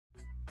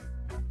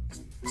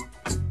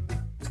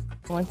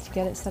Once you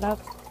get it set up,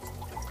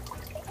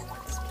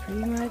 it's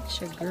pretty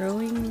much a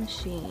growing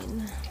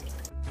machine.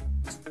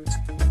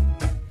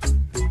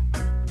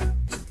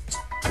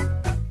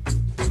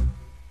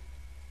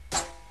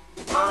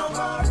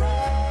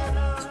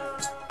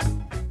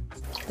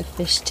 The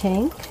fish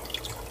tank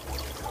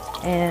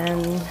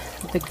and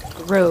the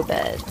grow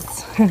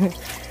beds.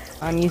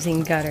 I'm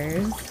using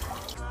gutters.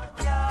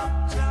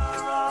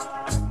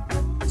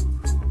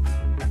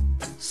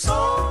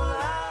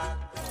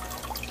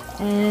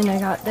 And I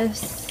got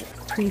this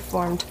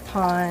preformed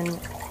pond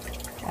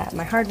at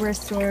my hardware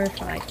store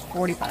for like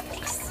 40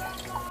 bucks.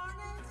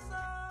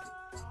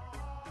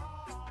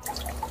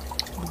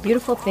 The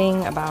beautiful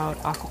thing about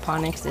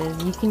aquaponics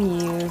is you can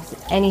use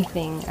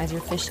anything as your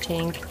fish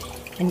tank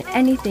and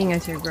anything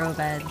as your grow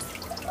beds,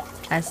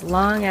 as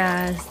long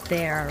as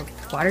they are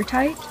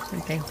watertight,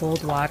 like they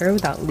hold water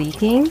without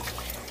leaking,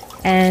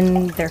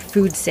 and they're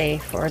food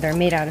safe, or they're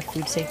made out of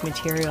food safe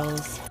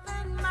materials.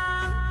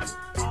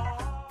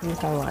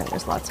 Look online,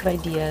 there's lots of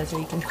ideas, or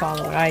you can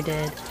follow what I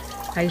did.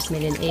 I just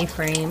made an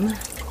A-frame.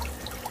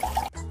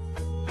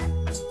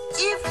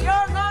 If you're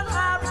not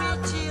happy,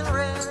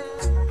 children,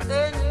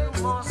 then you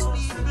must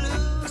be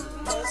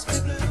blue. Must be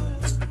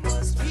blue.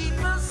 Must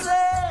people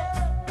say,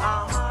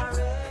 I'm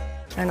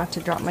alright. Try not to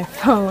drop my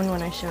phone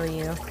when I show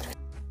you.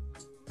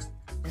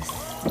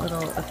 This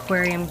little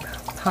aquarium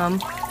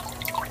pump.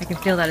 I can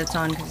feel that it's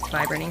on because it's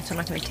vibrating, so I'm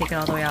not going to take it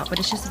all the way out, but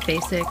it's just a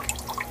basic.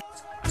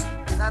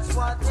 That's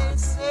what they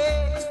say.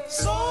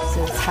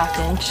 This is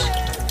half-inch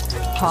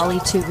poly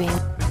tubing.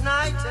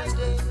 Night and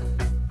day.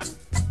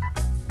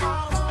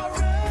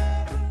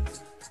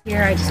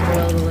 Here I just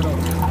drilled a little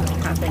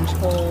half-inch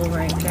hole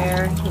right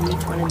there in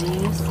each one of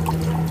these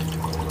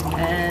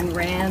and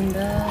ran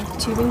the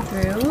tubing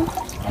through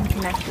and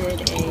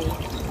connected a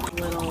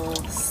little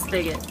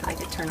spigot that I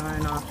could turn on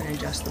and off and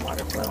adjust the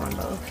water flow on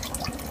both.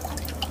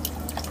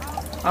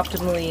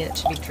 Optimally it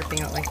should be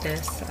dripping out like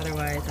this,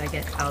 otherwise I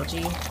get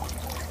algae.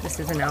 This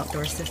is an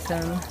outdoor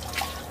system.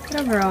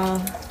 But overall,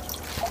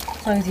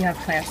 as long as you have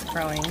plants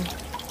growing,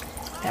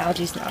 the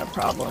algae's not a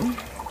problem.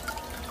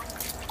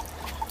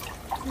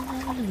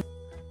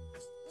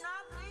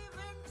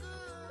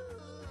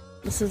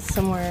 This is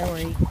somewhere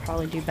where you could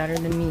probably do better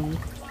than me.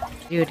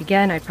 Do it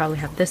again, I'd probably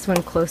have this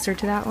one closer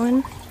to that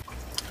one.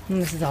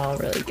 And this is all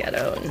really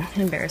ghetto and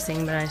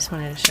embarrassing, but I just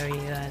wanted to show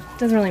you that it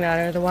doesn't really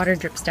matter. The water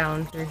drips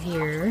down through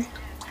here,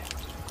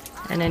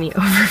 and any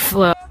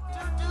overflow.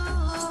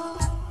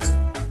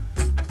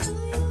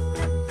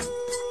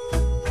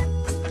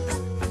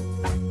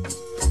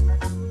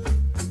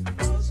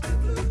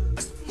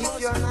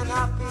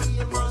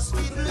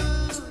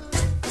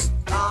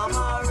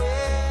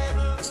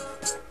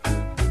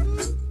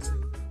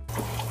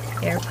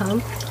 Air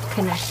pump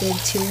connected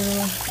to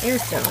air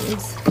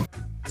stones.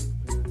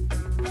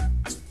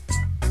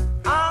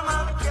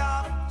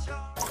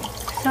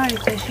 Sorry,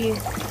 fishy.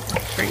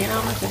 Bringing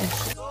on my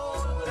fish.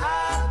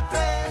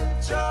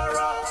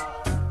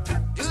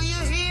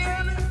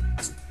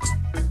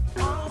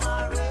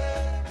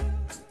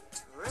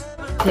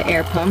 The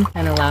air pump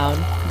kind of loud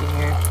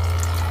here.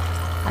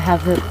 I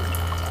have the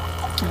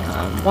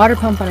water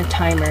pump on a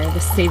timer.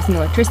 This saves me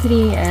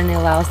electricity and it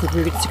allows the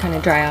roots to kind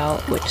of dry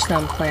out, which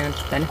some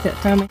plants benefit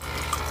from.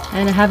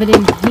 And I have it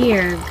in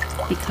here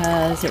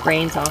because it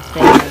rains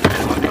often and I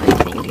don't want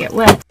everything to get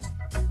wet.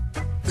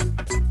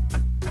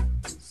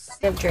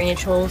 I have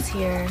drainage holes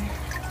here,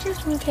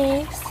 just in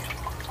case.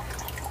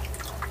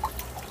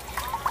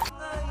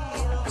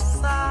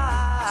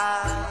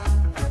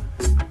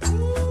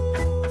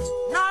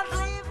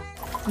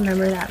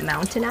 Remember that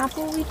mountain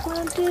apple we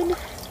planted?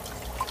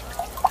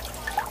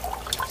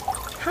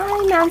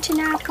 Hi, mountain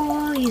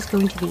apple. He's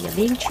going to be a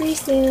big tree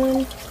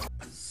soon.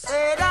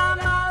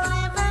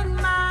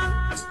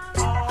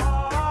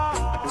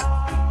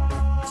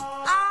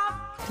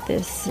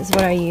 This is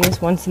what I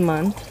use once a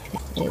month.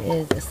 It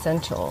is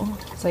essential.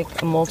 It's like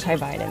a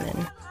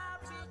multivitamin.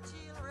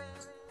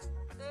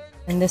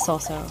 And this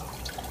also.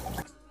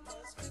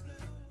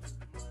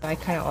 I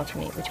kind of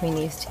alternate between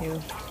these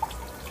two.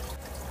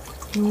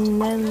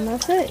 And then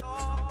that's it.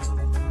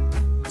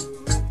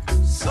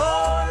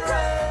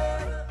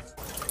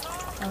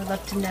 I would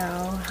love to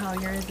know how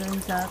yours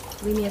ends up.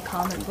 Leave me a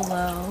comment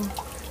below.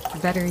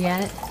 Better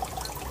yet,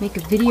 make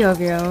a video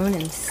of your own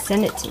and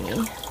send it to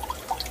me.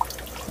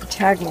 Or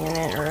tag me in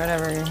it or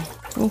whatever.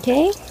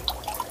 Okay?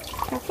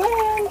 Have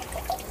fun!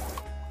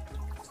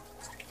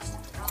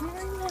 Hey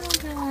little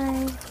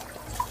guy.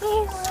 Hey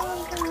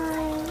little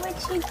guy. What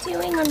you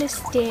doing on the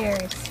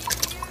stairs?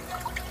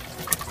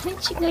 What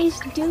you guys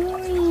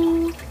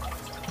doing?